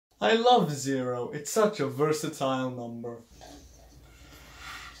I love 0. It's such a versatile number.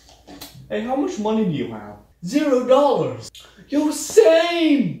 Hey, how much money do you have? $0. Yo,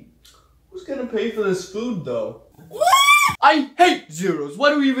 same! Who's gonna pay for this food, though? What? I hate zeros. Why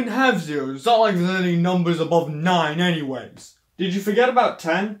do we even have zeros? It's not like there's any numbers above 9 anyways. Did you forget about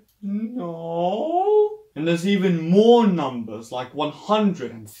 10? No. And there's even more numbers, like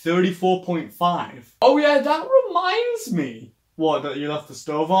 134.5. Oh yeah, that reminds me. What, that you left the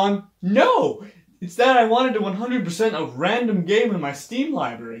stove on? No! It's that I wanted to 100% a random game in my Steam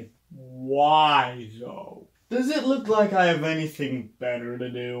library. Why, though? Does it look like I have anything better to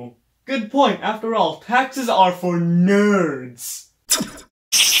do? Good point. After all, taxes are for nerds.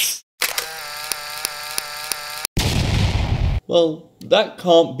 Well, that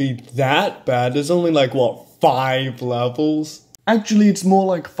can't be that bad. There's only like, what, 5 levels? Actually, it's more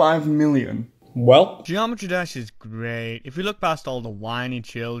like 5 million. Well, Geometry Dash is great. If you look past all the whiny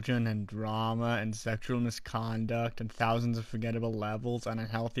children and drama and sexual misconduct and thousands of forgettable levels and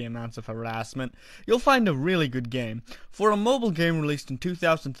unhealthy amounts of harassment, you'll find a really good game. For a mobile game released in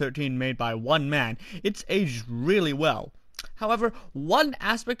 2013 made by one man, it's aged really well. However, one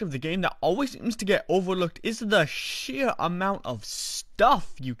aspect of the game that always seems to get overlooked is the sheer amount of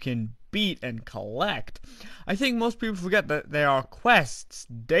stuff you can beat and collect. I think most people forget that there are quests,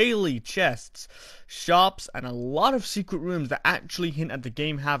 daily chests, shops, and a lot of secret rooms that actually hint at the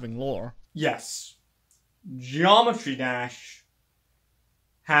game having lore. Yes, Geometry Dash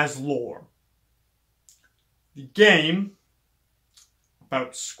has lore. The game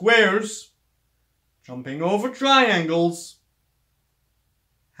about squares jumping over triangles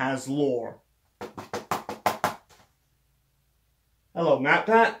has lore. Hello,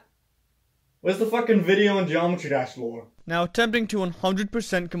 MatPat. Where's the fucking video on Geometry Dash lore? Now, attempting to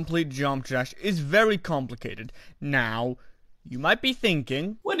 100% complete Geometry Dash is very complicated. Now, you might be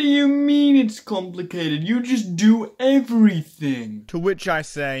thinking, what do you mean it's complicated? You just do everything. To which I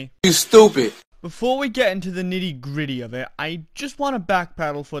say, you stupid. Before we get into the nitty-gritty of it, I just want to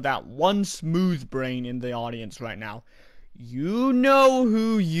backpedal for that one smooth brain in the audience right now. You know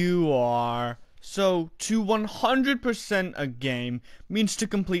who you are. So, to 100% a game means to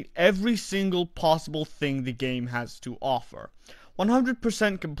complete every single possible thing the game has to offer.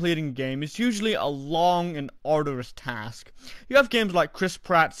 100% completing a game is usually a long and arduous task. You have games like Chris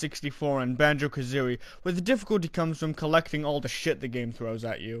Pratt 64 and Banjo-Kazooie, where the difficulty comes from collecting all the shit the game throws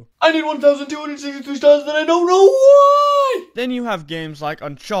at you. I need 1,263 stars and I don't know why! Then you have games like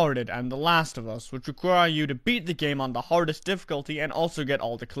Uncharted and The Last of Us, which require you to beat the game on the hardest difficulty and also get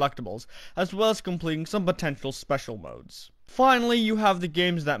all the collectibles, as well as completing some potential special modes. Finally, you have the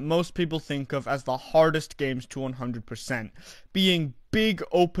games that most people think of as the hardest games to 100%, being big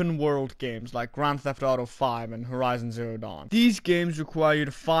open world games like Grand Theft Auto 5 and Horizon Zero Dawn. These games require you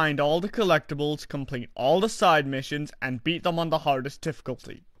to find all the collectibles, complete all the side missions, and beat them on the hardest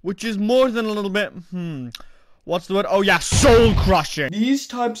difficulty. Which is more than a little bit, what's the word? Oh yeah, soul crushing! These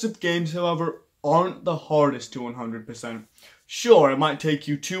types of games, however, aren't the hardest to 100%. Sure, it might take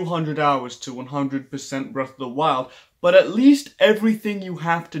you 200 hours to 100% Breath of the Wild, but at least everything you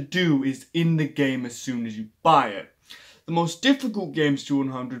have to do is in the game as soon as you buy it. The most difficult games to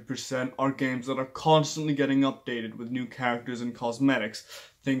 100% are games that are constantly getting updated with new characters and cosmetics.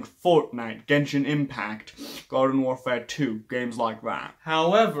 Think Fortnite, Genshin Impact, Garden Warfare 2, games like that.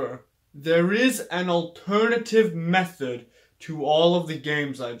 However, there is an alternative method to all of the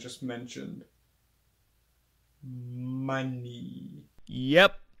games I just mentioned. Money.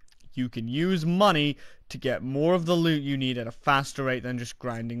 Yep, you can use money to get more of the loot you need at a faster rate than just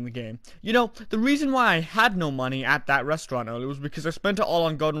grinding the game. You know, the reason why I had no money at that restaurant earlier was because I spent it all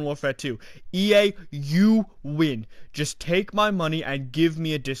on Garden Warfare 2. EA, you win. Just take my money and give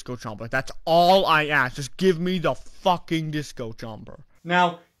me a Disco Chomper. That's all I ask. Just give me the fucking Disco Chomper.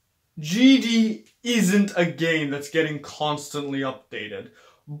 Now, GD isn't a game that's getting constantly updated,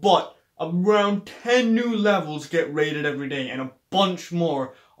 but around 10 new levels get rated every day, and a bunch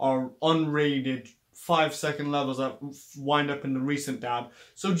more are unrated 5-second levels that wind up in the recent tab.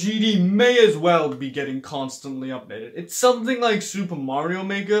 So GD may as well be getting constantly updated. It's something like Super Mario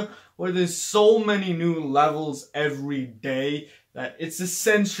Maker, where there's so many new levels every day that it's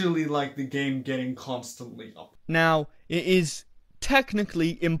essentially like the game getting constantly up. Now, it is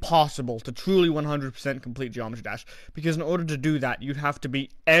technically impossible to truly 100% complete Geometry Dash, because in order to do that, you'd have to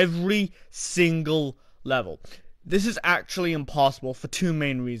beat every single level. This is actually impossible for two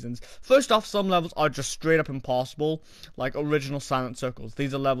main reasons. First off, some levels are just straight up impossible, like original Silent Circles.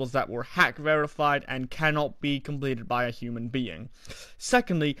 These are levels that were hack verified and cannot be completed by a human being.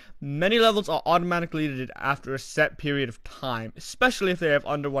 Secondly, many levels are automatically deleted after a set period of time, especially if they have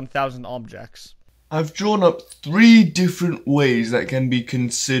under 1,000 objects. I've drawn up 3 different ways that can be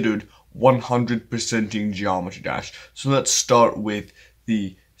considered 100%ing Geometry Dash. So let's start with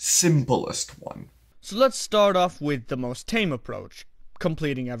the simplest one. So let's start off with the most tame approach,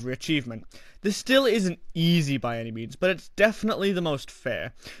 completing every achievement. This still isn't easy by any means, but it's definitely the most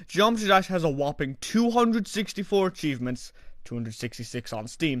fair. Geometry Dash has a whopping 264 achievements, 266 on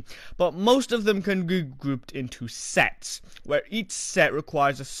Steam, but most of them can be grouped into sets, where each set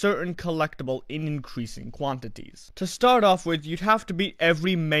requires a certain collectible in increasing quantities. To start off with, you'd have to beat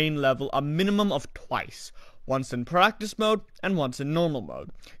every main level a minimum of twice, once in practice mode and once in normal mode.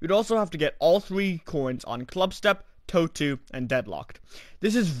 You'd also have to get all 3 coins on Club Step, Toe 2, and Deadlocked.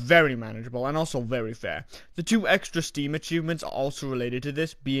 This is very manageable and also very fair. The 2 extra Steam achievements are also related to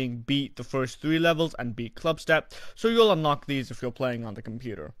this, being beat the first 3 levels and beat Club Step, so you'll unlock these if you're playing on the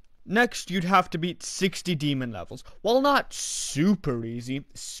computer. Next, you'd have to beat 60 demon levels. While not super easy,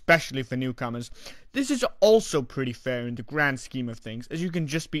 especially for newcomers, this is also pretty fair in the grand scheme of things, as you can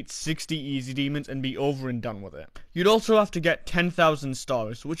just beat 60 easy demons and be over and done with it. You'd also have to get 10,000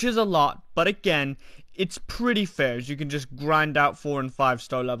 stars, which is a lot, but again, it's pretty fair, as you can just grind out 4 and 5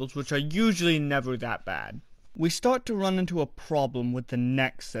 star levels, which are usually never that bad. We start to run into a problem with the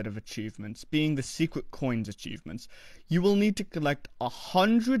next set of achievements, being the secret coins achievements. You will need to collect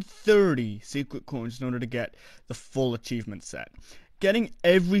 130 secret coins in order to get the full achievement set. Getting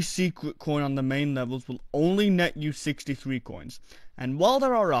every secret coin on the main levels will only net you 63 coins. And while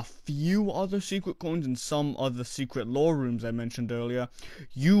there are a few other secret coins in some of the secret lore rooms I mentioned earlier,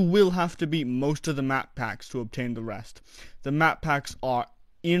 you will have to beat most of the map packs to obtain the rest. The map packs are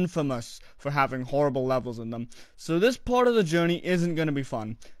infamous for having horrible levels in them, so this part of the journey isn't going to be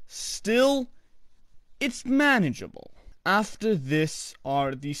fun. Still, it's manageable. After this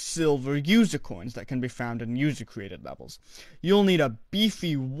are the silver user coins that can be found in user created levels. You'll need a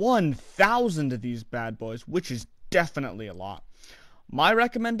beefy 1,000 of these bad boys, which is definitely a lot. My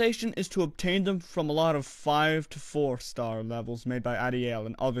recommendation is to obtain them from a lot of 5 to 4 star levels made by Adiel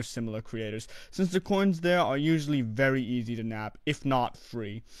and other similar creators, since the coins there are usually very easy to nab, if not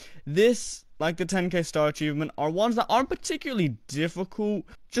free. This, like the 10k star achievement, are ones that aren't particularly difficult,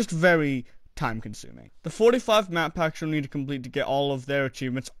 just very time consuming. The 45 map packs you'll need to complete to get all of their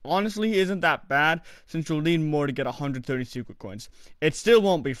achievements honestly isn't that bad, since you'll need more to get 130 secret coins. It still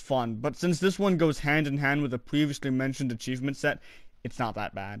won't be fun, but since this one goes hand in hand with the previously mentioned achievement set, it's not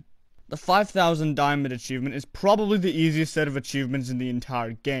that bad. The 5,000 diamond achievement is probably the easiest set of achievements in the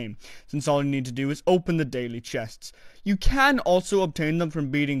entire game, since all you need to do is open the daily chests. You can also obtain them from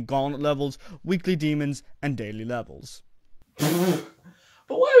beating gauntlet levels, weekly demons, and daily levels.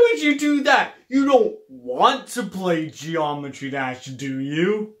 But why would you do that? You don't want to play Geometry Dash, do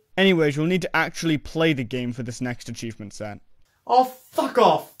you? Anyways, you'll need to actually play the game for this next achievement set. Oh, fuck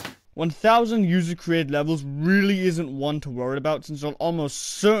off! 1,000 user created levels really isn't one to worry about, since you'll almost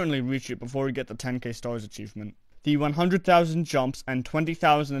certainly reach it before you get the 10k stars achievement. The 100,000 jumps and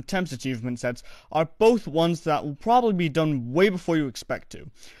 20,000 attempts achievement sets are both ones that will probably be done way before you expect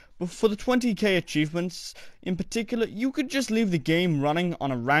to. But for the 20k achievements in particular, you could just leave the game running on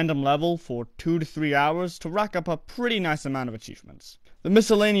a random level for 2 to 3 hours to rack up a pretty nice amount of achievements. The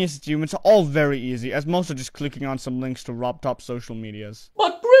miscellaneous achievements are all very easy, as most are just clicking on some links to Rob Top social medias.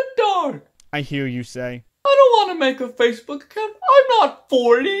 But Britdarg! I hear you say. I don't want to make a Facebook account. I'm not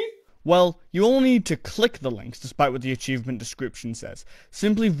 40. Well, you only need to click the links, despite what the achievement description says.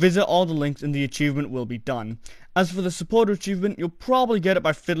 Simply visit all the links and the achievement will be done. As for the supporter achievement, you'll probably get it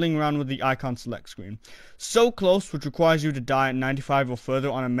by fiddling around with the icon select screen. So Close, which requires you to die at 95 or further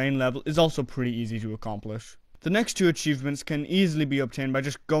on a main level, is also pretty easy to accomplish. The next 2 achievements can easily be obtained by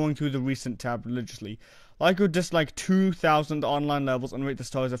just going through the recent tab religiously. Like or dislike 2,000 online levels and rate the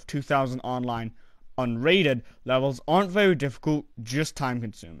stars of 2,000 online unrated levels aren't very difficult, just time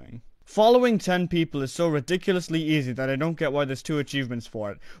consuming. Following 10 people is so ridiculously easy that I don't get why there's 2 achievements for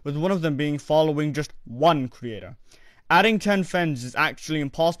it, with one of them being following just one creator. Adding 10 friends is actually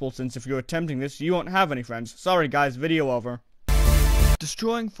impossible, since if you're attempting this, you won't have any friends. Sorry guys, video over.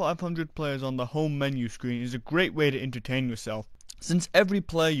 Destroying 500 players on the home menu screen is a great way to entertain yourself, since every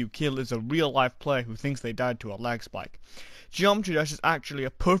player you kill is a real-life player who thinks they died to a lag spike. Geometry Dash is actually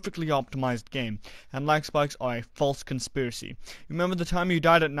a perfectly optimized game, and lag spikes are a false conspiracy. Remember the time you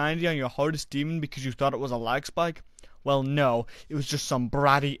died at 90 on your hardest demon because you thought it was a lag spike? Well, no, it was just some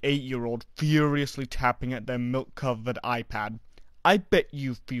bratty 8-year-old furiously tapping at their milk-covered iPad. I bet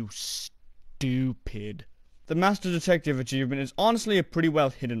you feel stupid. The Master Detective achievement is honestly a pretty well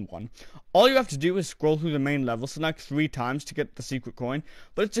hidden one. All you have to do is scroll through the main level, select 3 times to get the secret coin,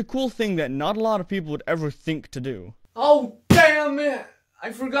 but it's a cool thing that not a lot of people would ever think to do. Oh, damn it!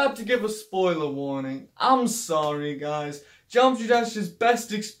 I forgot to give a spoiler warning. I'm sorry, guys. Geometry Dash's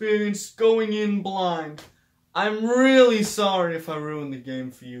best experience going in blind. I'm really sorry if I ruined the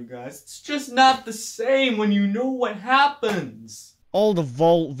game for you guys. It's just not the same when you know what happens. All the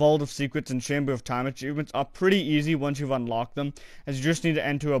Vault of Secrets and Chamber of Time achievements are pretty easy once you've unlocked them, as you just need to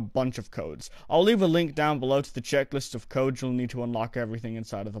enter a bunch of codes. I'll leave a link down below to the checklist of codes you'll need to unlock everything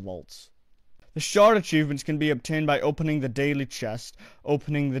inside of the vaults. The shard achievements can be obtained by opening the daily chest,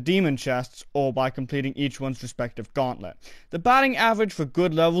 opening the demon chests, or by completing each one's respective gauntlet. The batting average for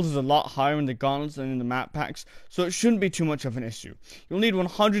good levels is a lot higher in the gauntlets than in the map packs, so it shouldn't be too much of an issue. You'll need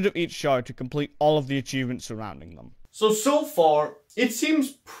 100 of each shard to complete all of the achievements surrounding them. So far, it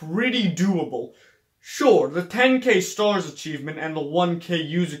seems pretty doable. Sure, the 10k stars achievement and the 1k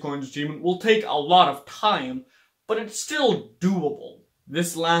user coins achievement will take a lot of time, but it's still doable.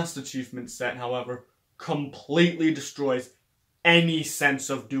 This last achievement set, however, completely destroys any sense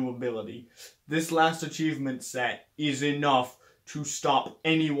of doability. This last achievement set is enough to stop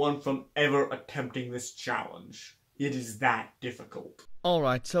anyone from ever attempting this challenge. It is that difficult.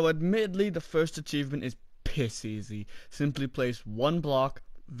 Alright, so admittedly the first achievement is piss easy. Simply place one block,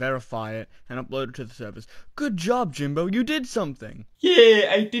 verify it, and upload it to the servers. Good job, Jimbo, you did something!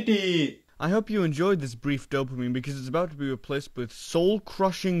 Yeah, I did it! I hope you enjoyed this brief dopamine because it's about to be replaced with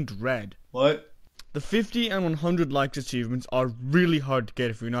soul-crushing dread. What? The 50 and 100 likes achievements are really hard to get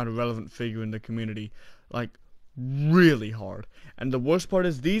if you're not a relevant figure in the community. Like, really hard. And the worst part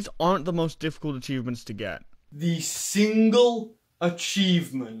is these aren't the most difficult achievements to get. The single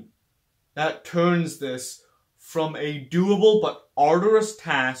achievement that turns this from a doable but arduous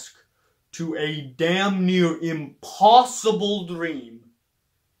task to a damn near impossible dream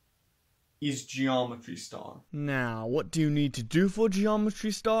is Geometry Star. Now, what do you need to do for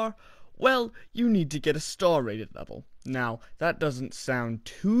Geometry Star? Well, you need to get a star rated level. Now, that doesn't sound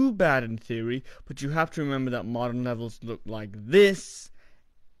too bad in theory, but you have to remember that modern levels look like this,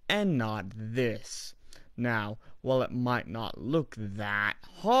 and not this. Now, while it might not look that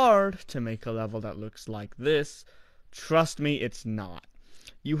hard to make a level that looks like this, trust me, it's not.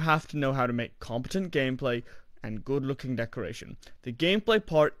 You have to know how to make competent gameplay and good-looking decoration. The gameplay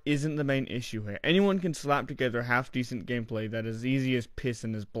part isn't the main issue here. Anyone can slap together half-decent gameplay that is easy as piss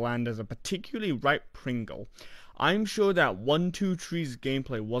and as bland as a particularly ripe Pringle. I'm sure that 1-2-3's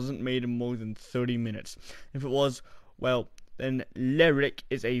gameplay wasn't made in more than 30 minutes. If it was, well, then Lyric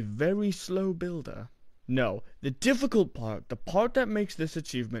is a very slow builder. No, the difficult part, the part that makes this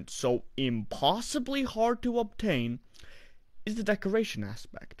achievement so impossibly hard to obtain, is the decoration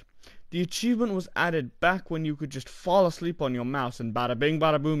aspect. The achievement was added back when you could just fall asleep on your mouse and bada bing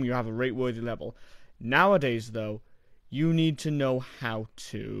bada boom you have a rate-worthy level. Nowadays though, you need to know how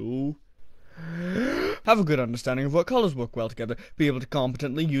to have a good understanding of what colors work well together, be able to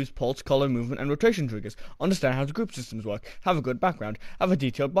competently use pulse, color, movement, and rotation triggers, understand how the group systems work, have a good background, have a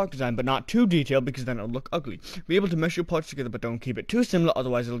detailed block design, but not too detailed because then it'll look ugly, be able to mesh your parts together but don't keep it too similar,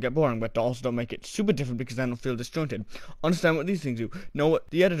 otherwise it'll get boring, but also don't make it super different because then it'll feel disjointed, understand what these things do, know what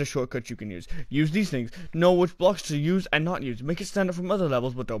the editor shortcuts you can use these things, know which blocks to use and not use, make it stand out from other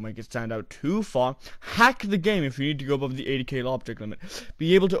levels but don't make it stand out too far, hack the game if you need to go above the 80k object limit,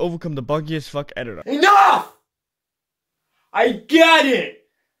 be able to overcome the buggy as fuck editor. Enough! I get it!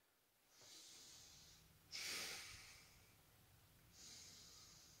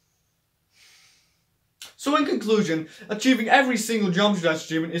 So in conclusion, achieving every single Geometry Dash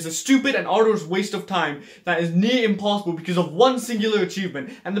achievement is a stupid and arduous waste of time that is near impossible because of one singular achievement.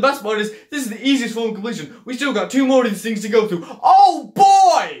 And the best part is, this is the easiest form of completion. We still got 2 more of these things to go through. Oh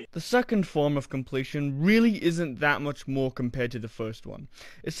boy! The second form of completion really isn't that much more compared to the first one.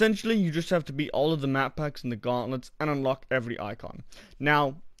 Essentially, you just have to beat all of the map packs and the gauntlets and unlock every icon.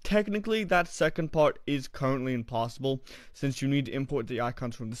 Now, technically, that second part is currently impossible, since you need to import the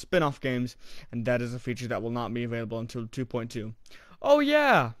icons from the spin-off games, and that is a feature that will not be available until 2.2. Oh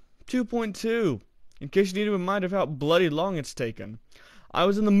yeah, 2.2, in case you need a reminder of how bloody long it's taken. I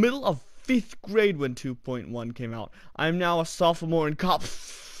was in the middle of 5th grade when 2.1 came out. I am now a sophomore in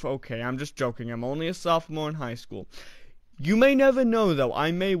okay, I'm just joking, I'm only a sophomore in high school. You may never know, though.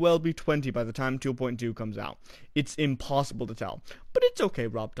 I may well be 20 by the time 2.2 comes out. It's impossible to tell. But it's okay,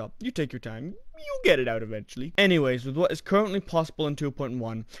 RobTop. You take your time. You'll get it out eventually. Anyways, with what is currently possible in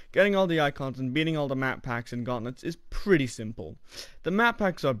 2.1, getting all the icons and beating all the map packs and gauntlets is pretty simple. The map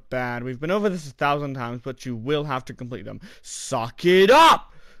packs are bad. We've been over this 1,000 times, but you will have to complete them. Suck it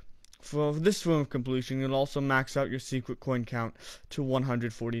up! For this form of completion, you'll also max out your secret coin count to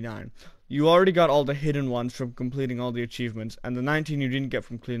 149. You already got all the hidden ones from completing all the achievements, and the 19 you didn't get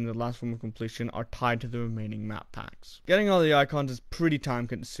from completing the last form of completion are tied to the remaining map packs. Getting all the icons is pretty time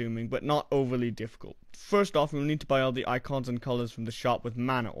consuming, but not overly difficult. First off, you'll need to buy all the icons and colors from the shop with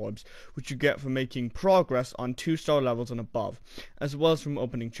mana orbs, which you get from making progress on 2-star levels and above, as well as from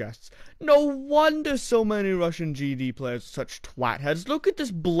opening chests. No wonder so many Russian GD players are such twatheads. Look at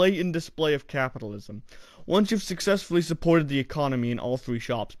this blatant display of capitalism. Once you've successfully supported the economy in all 3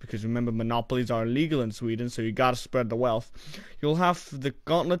 shops, because remember monopolies are illegal in Sweden, so you gotta spread the wealth, you'll have the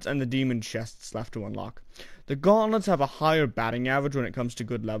gauntlets and the demon chests left to unlock. The gauntlets have a higher batting average when it comes to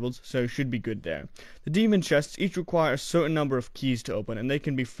good levels, so you should be good there. The demon chests each require a certain number of keys to open, and they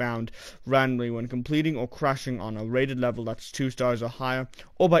can be found randomly when completing or crashing on a rated level that's 2 stars or higher,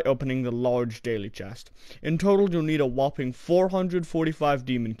 or by opening the large daily chest. In total, you'll need a whopping 445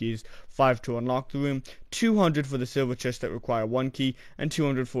 demon keys, 5 to unlock the room, 200 for the silver chests that require 1 key, and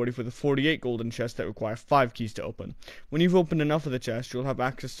 240 for the 48 golden chests that require 5 keys to open. When you've opened enough of the chests, you'll have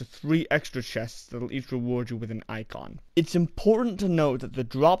access to 3 extra chests that'll each reward you with an icon. It's important to note that the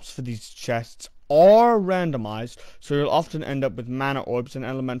drops for these chests are randomized, so you'll often end up with mana orbs and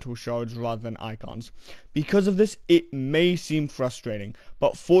elemental shards rather than icons. Because of this, it may seem frustrating,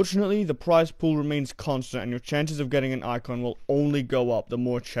 but fortunately the prize pool remains constant and your chances of getting an icon will only go up the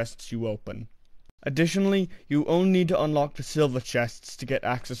more chests you open. Additionally, you only need to unlock the silver chests to get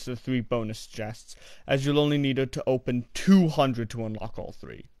access to the 3 bonus chests, as you'll only need to open 200 to unlock all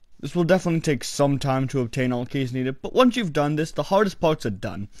 3. This will definitely take some time to obtain all keys needed, but once you've done this, the hardest parts are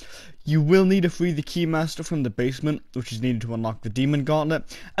done. You will need to free the Keymaster from the basement, which is needed to unlock the Demon Gauntlet,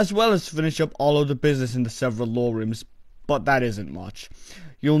 as well as finish up all of the business in the several lore rooms, but that isn't much.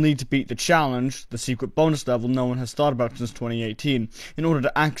 You'll need to beat the challenge, the secret bonus level no one has thought about since 2018, in order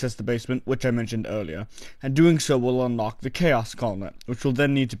to access the basement, which I mentioned earlier, and doing so will unlock the Chaos Gauntlet, which you'll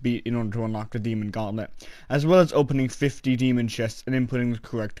then need to beat in order to unlock the Demon Gauntlet, as well as opening 50 demon chests and inputting the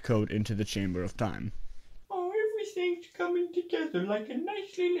correct code into the Chamber of Time. Oh, everything's coming together like a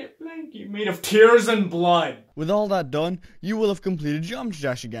nicely lit blanket made of tears and blood. With all that done, you will have completed Geometry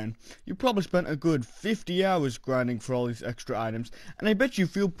Dash again. You probably spent a good 50 hours grinding for all these extra items, and I bet you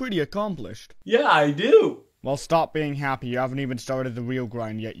feel pretty accomplished. Yeah, I do. Well, stop being happy. You haven't even started the real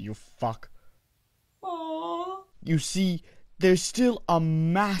grind yet, you fuck. Aww. You see, there's still a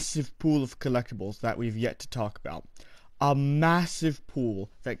massive pool of collectibles that we've yet to talk about. A massive pool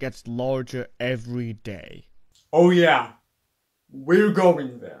that gets larger every day. Oh yeah, we're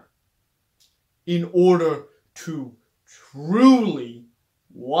going there. In order to truly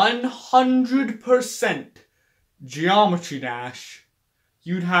 100% Geometry Dash,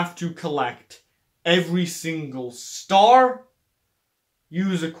 you'd have to collect every single star,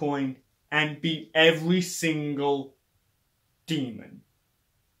 use a coin, and beat every single demon.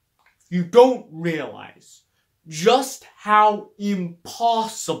 You don't realize just how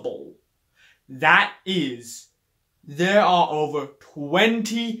impossible that is. There are over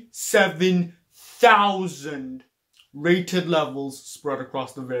 27,000 rated levels spread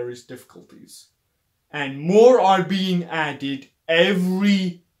across the various difficulties. And more are being added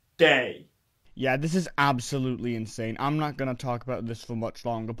every day. Yeah, this is absolutely insane. I'm not gonna talk about this for much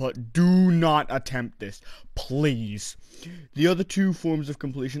longer, but do not attempt this, please. The other 2 forms of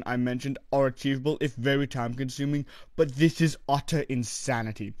completion I mentioned are achievable if very time consuming, but this is utter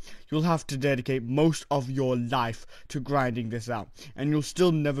insanity. You'll have to dedicate most of your life to grinding this out, and you'll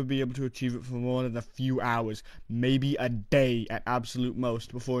still never be able to achieve it for more than a few hours, maybe a day at absolute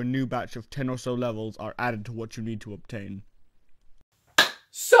most, before a new batch of 10 or so levels are added to what you need to obtain.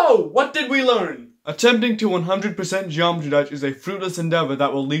 So, what did we learn? Attempting to 100% Geometry Dash is a fruitless endeavor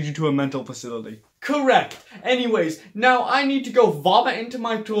that will lead you to a mental facility. Correct. Anyways, now I need to go vomit into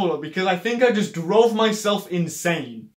my toilet because I think I just drove myself insane.